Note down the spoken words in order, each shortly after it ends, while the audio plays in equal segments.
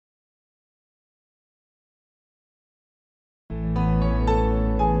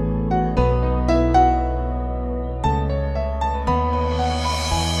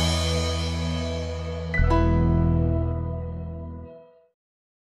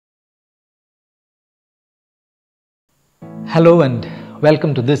Hello and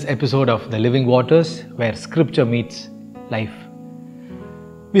welcome to this episode of The Living Waters, where scripture meets life.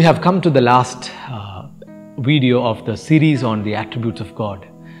 We have come to the last video of the series on the attributes of God.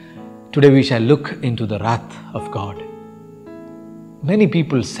 Today we shall look into the wrath of God. Many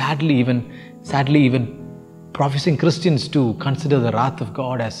people, sadly even professing Christians too, consider the wrath of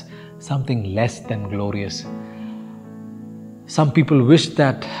God as something less than glorious. Some people wish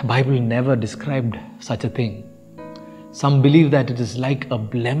that the Bible never described such a thing. Some believe that it is like a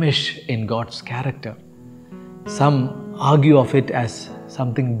blemish in God's character. Some argue of it as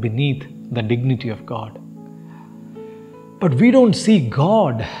something beneath the dignity of God. But we don't see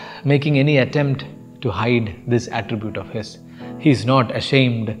God making any attempt to hide this attribute of His. He is not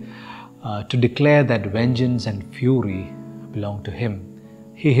ashamed to declare that vengeance and fury belong to Him.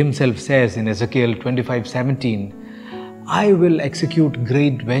 He Himself says in Ezekiel 25:17, "I will execute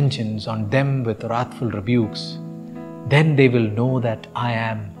great vengeance on them with wrathful rebukes. Then they will know that I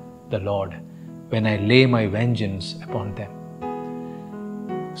am the Lord when I lay my vengeance upon them."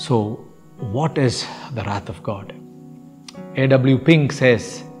 So, what is the wrath of God? A.W. Pink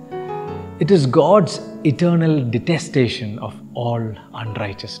says, "It is God's eternal detestation of all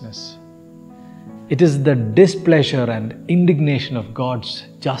unrighteousness. It is the displeasure and indignation of God's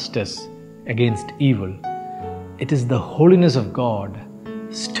justice against evil. It is the holiness of God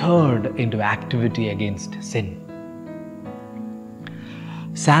stirred into activity against sin."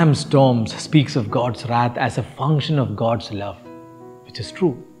 Sam Storms speaks of God's wrath as a function of God's love, which is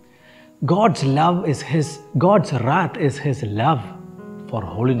true. God's wrath is His love for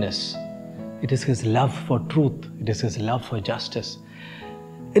holiness. It is His love for truth. It is His love for justice.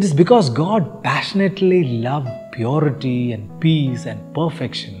 It is because God passionately loves purity and peace and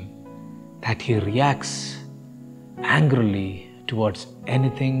perfection that He reacts angrily towards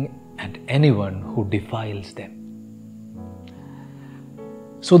anything and anyone who defiles them.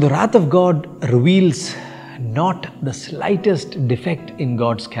 So the wrath of God reveals not the slightest defect in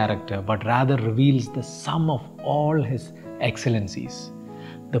God's character, but rather reveals the sum of all His excellencies,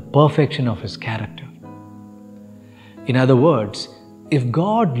 the perfection of His character. In other words, if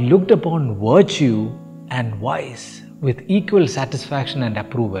God looked upon virtue and vice with equal satisfaction and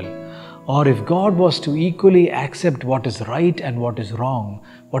approval, or if God was to equally accept what is right and what is wrong,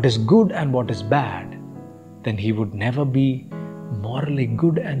 what is good and what is bad, then He would never be morally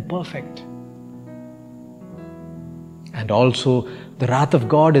good and perfect. And also, the wrath of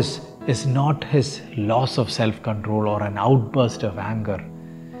God is not His loss of self-control or an outburst of anger.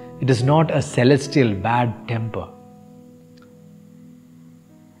 It is not a celestial bad temper.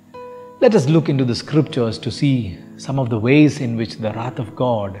 Let us look into the scriptures to see some of the ways in which the wrath of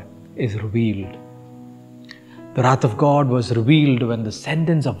God is revealed. The wrath of God was revealed when the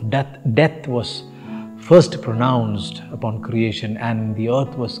sentence of death was first pronounced upon creation and the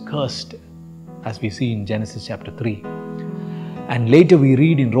earth was cursed, as we see in Genesis chapter 3. And later we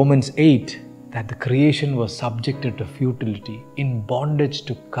read in Romans 8 that the creation was subjected to futility, in bondage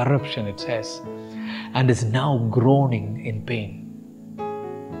to corruption, it says, and is now groaning in pain.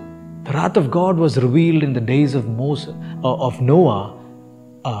 The wrath of God was revealed in the days of Noah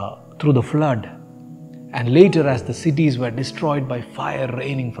through the flood, and later as the cities were destroyed by fire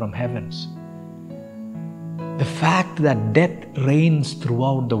raining from heavens. The fact that death reigns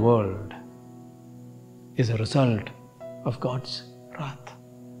throughout the world is a result of God's wrath.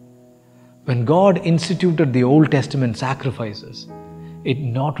 When God instituted the Old Testament sacrifices, it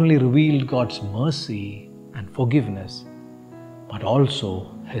not only revealed God's mercy and forgiveness, but also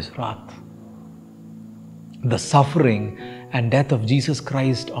His wrath. The suffering and death of Jesus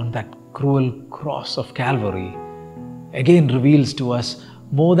Christ on that cruel cross of Calvary again reveals to us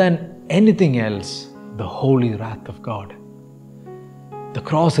more than anything else the holy wrath of God. The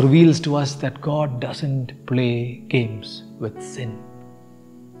cross reveals to us that God doesn't play games with sin.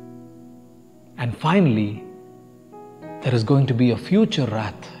 And finally, there is going to be a future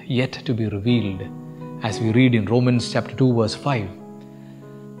wrath yet to be revealed, as we read in Romans chapter 2 verse 5.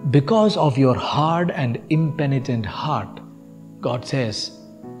 "Because of your hard and impenitent heart," God says,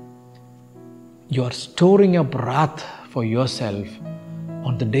 "you are storing up wrath for yourself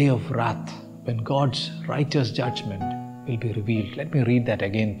on the day of wrath, when God's righteous judgment will be revealed." Let me read that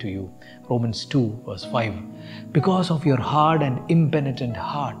again to you. Romans 2 verse 5. "Because of your hard and impenitent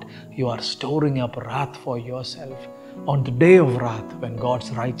heart, you are storing up wrath for yourself on the day of wrath, when God's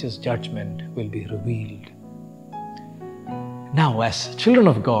righteous judgment will be revealed." Now, as children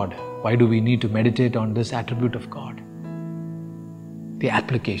of God, why do we need to meditate on this attribute of God? The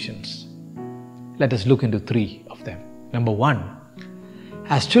applications. Let us look into 3 of them. Number 1,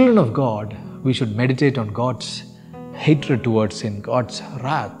 as children of God, we should meditate on God's hatred towards sin, God's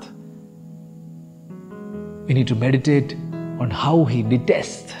wrath. We need to meditate on how He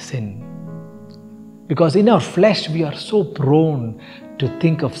detests sin. Because in our flesh, we are so prone to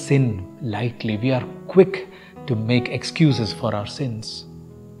think of sin lightly. We are quick to make excuses for our sins.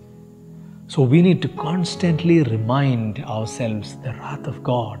 So we need to constantly remind ourselves the wrath of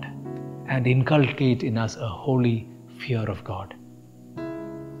God and inculcate in us a holy fear of God.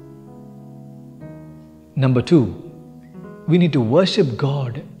 Number 2, we need to worship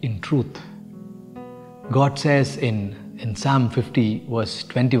God in truth. God says in Psalm 50 verse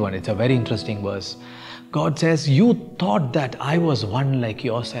 21, it's a very interesting verse. God says, you thought that I was one like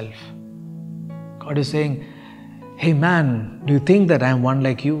yourself. God is saying, hey man, do you think that I am one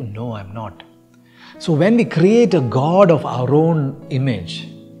like you? No, I'm not. So when we create a God of our own image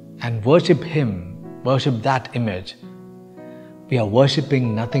and worship Him, worship that image, we are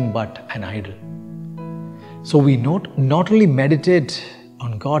worshipping nothing but an idol. So we not only meditate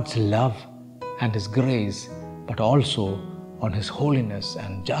on God's love and His grace, but also on His holiness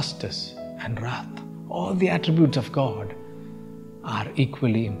and justice and wrath. All the attributes of God are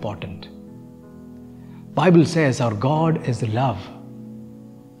equally important. Bible says our God is love.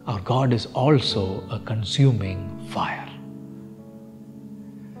 Our God is also a consuming fire.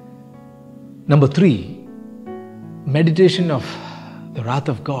 Number 3, meditation of the wrath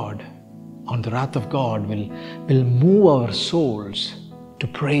of God, on the wrath of God will move our souls to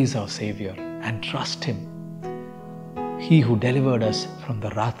praise our Savior and trust Him, He who delivered us from the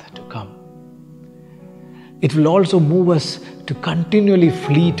wrath to come. It will also move us to continually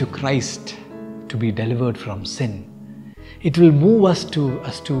flee to Christ to be delivered from sin. It will move us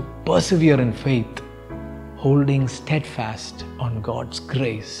to persevere in faith, holding steadfast on God's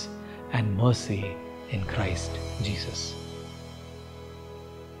grace and mercy in Christ Jesus.